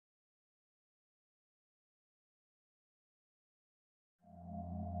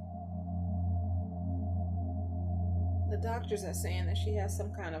doctors are saying that she has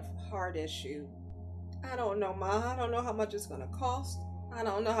some kind of heart issue. I don't know, Ma. I don't know how much it's going to cost. I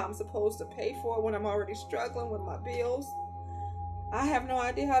don't know how I'm supposed to pay for it when I'm already struggling with my bills. I have no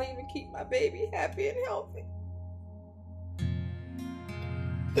idea how to even keep my baby happy and healthy.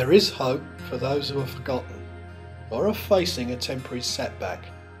 There is hope for those who are forgotten, or are facing a temporary setback,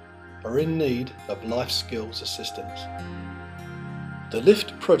 or in need of life skills assistance. The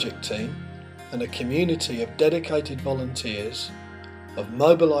LIFT project team and a community of dedicated volunteers have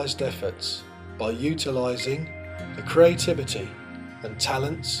mobilised efforts by utilising the creativity and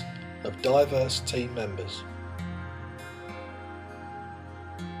talents of diverse team members.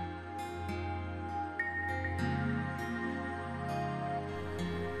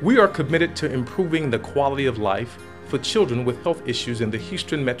 We are committed to improving the quality of life for children with health issues in the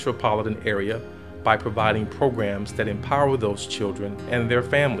Houston metropolitan area by providing programs that empower those children and their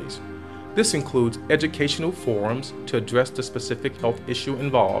families. This includes educational forums to address the specific health issue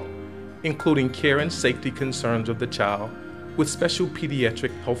involved, including care and safety concerns of the child with special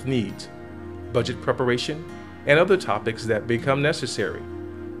pediatric health needs, budget preparation, and other topics that become necessary.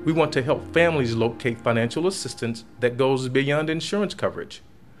 We want to help families locate financial assistance that goes beyond insurance coverage.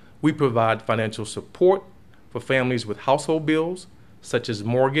 We provide financial support for families with household bills, such as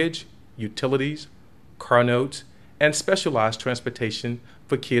mortgage, utilities, car notes, and specialized transportation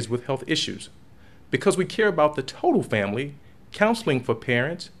for kids with health issues. Because we care about the total family, counseling for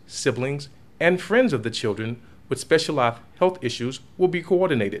parents, siblings, and friends of the children with specialized health issues will be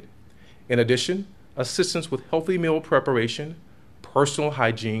coordinated. In addition, assistance with healthy meal preparation, personal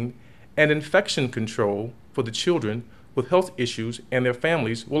hygiene, and infection control for the children with health issues and their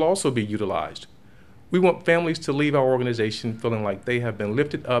families will also be utilized. We want families to leave our organization feeling like they have been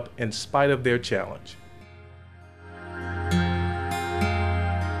lifted up in spite of their challenge.